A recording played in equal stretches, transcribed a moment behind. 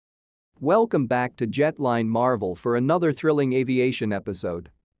Welcome back to Jetline Marvel for another thrilling aviation episode.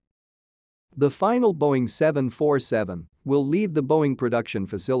 The final Boeing 747 will leave the Boeing production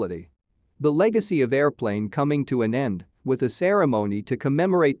facility. The legacy of airplane coming to an end, with a ceremony to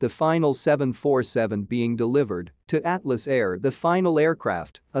commemorate the final 747 being delivered to Atlas Air. The final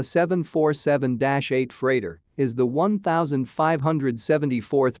aircraft, a 747-8 freighter, is the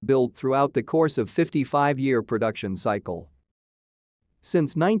 1,574th built throughout the course of 55-year production cycle.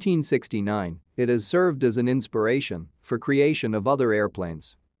 Since 1969, it has served as an inspiration for creation of other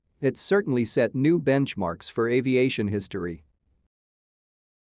airplanes. It's certainly set new benchmarks for aviation history.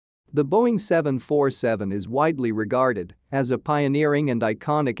 The Boeing 747 is widely regarded as a pioneering and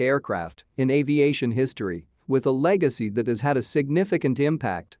iconic aircraft in aviation history, with a legacy that has had a significant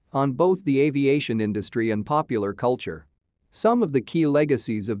impact on both the aviation industry and popular culture. Some of the key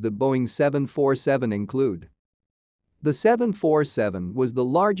legacies of the Boeing 747 include: the 747 was the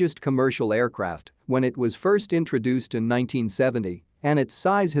largest commercial aircraft when it was first introduced in 1970, and its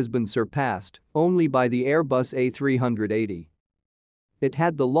size has been surpassed only by the Airbus A380. It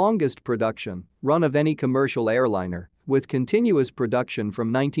had the longest production run of any commercial airliner, with continuous production from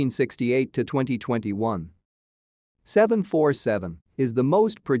 1968 to 2021. 747 is the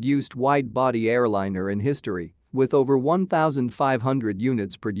most produced wide-body airliner in history, with over 1,500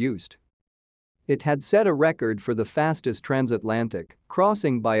 units produced. It had set a record for the fastest transatlantic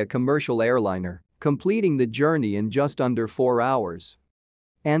crossing by a commercial airliner, completing the journey in just under 4 hours.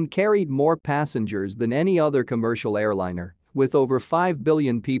 And carried more passengers than any other commercial airliner, with over 5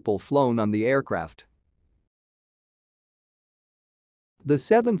 billion people flown on the aircraft. The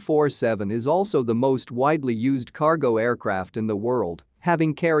 747 is also the most widely used cargo aircraft in the world,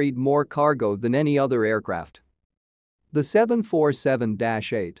 having carried more cargo than any other aircraft. The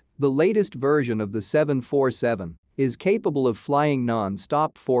 747-8, the latest version of the 747, is capable of flying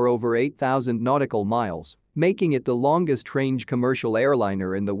non-stop for over 8,000 nautical miles, making it the longest-range commercial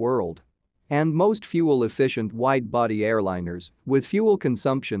airliner in the world and most fuel-efficient wide-body airliners, with fuel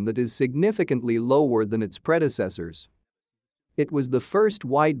consumption that is significantly lower than its predecessors. It was the first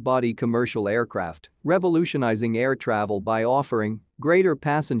wide-body commercial aircraft, revolutionizing air travel by offering greater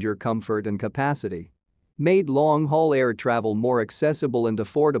passenger comfort and capacity. Made long-haul air travel more accessible and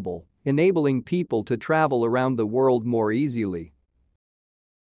affordable, enabling people to travel around the world more easily.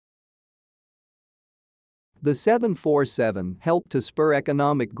 The 747 helped to spur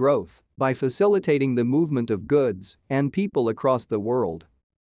economic growth by facilitating the movement of goods and people across the world.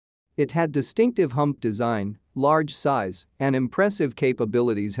 It had distinctive hump design, large size, and impressive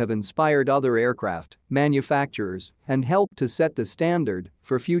capabilities have inspired other aircraft manufacturers and helped to set the standard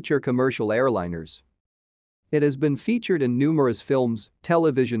for future commercial airliners. It has been featured in numerous films,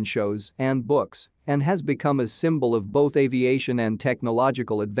 television shows, and books, and has become a symbol of both aviation and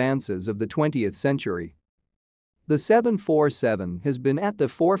technological advances of the 20th century. The 747 has been at the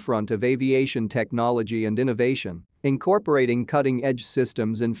forefront of aviation technology and innovation, incorporating cutting-edge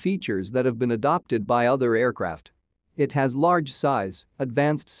systems and features that have been adopted by other aircraft. It has large size,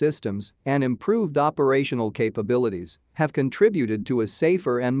 advanced systems, and improved operational capabilities have contributed to a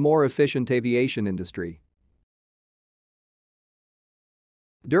safer and more efficient aviation industry.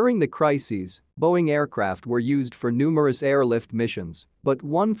 During the crises, Boeing aircraft were used for numerous airlift missions, but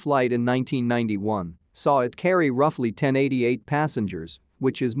one flight in 1991 saw it carry roughly 1,088 passengers,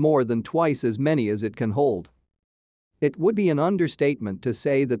 which is more than twice as many as it can hold. It would be an understatement to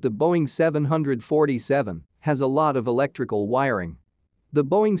say that the Boeing 747 has a lot of electrical wiring. The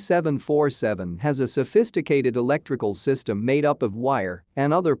Boeing 747 has a sophisticated electrical system made up of wire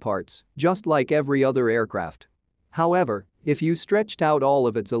and other parts, just like every other aircraft. However, if you stretched out all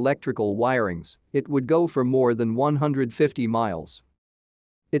of its electrical wirings, it would go for more than 150 miles.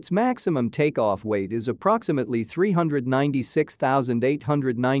 Its maximum takeoff weight is approximately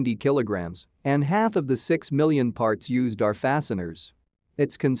 396,890 kilograms, and half of the 6 million parts used are fasteners.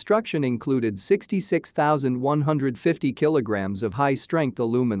 Its construction included 66,150 kilograms of high-strength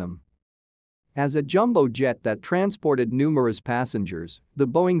aluminum. As a jumbo jet that transported numerous passengers, the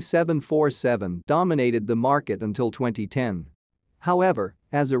Boeing 747 dominated the market until 2010. However,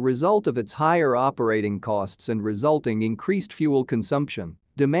 as a result of its higher operating costs and resulting increased fuel consumption,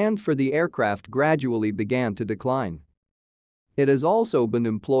 demand for the aircraft gradually began to decline. It has also been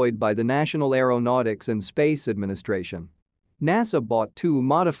employed by the National Aeronautics and Space Administration. NASA bought 2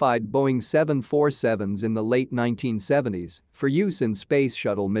 modified Boeing 747s in the late 1970s for use in space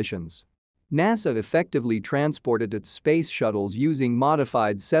shuttle missions. NASA effectively transported its space shuttles using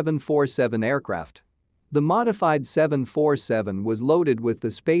modified 747 aircraft. The modified 747 was loaded with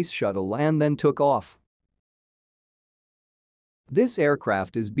the space shuttle and then took off. This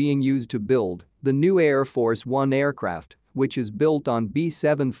aircraft is being used to build the new Air Force One aircraft, which is built on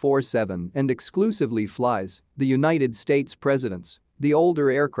B-747 and exclusively flies the United States presidents. The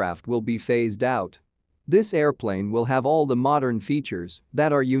older aircraft will be phased out. This airplane will have all the modern features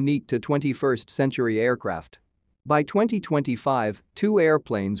that are unique to 21st century aircraft. By 2025, 2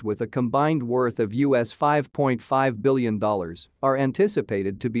 airplanes with a combined worth of US $5.5 billion are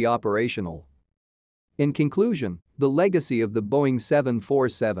anticipated to be operational. In conclusion, the legacy of the Boeing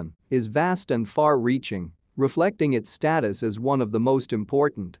 747 is vast and far-reaching, reflecting its status as one of the most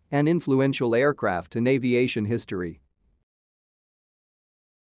important and influential aircraft in aviation history.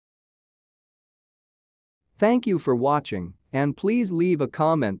 Thank you for watching, and please leave a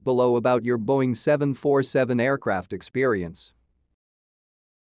comment below about your Boeing 747 aircraft experience.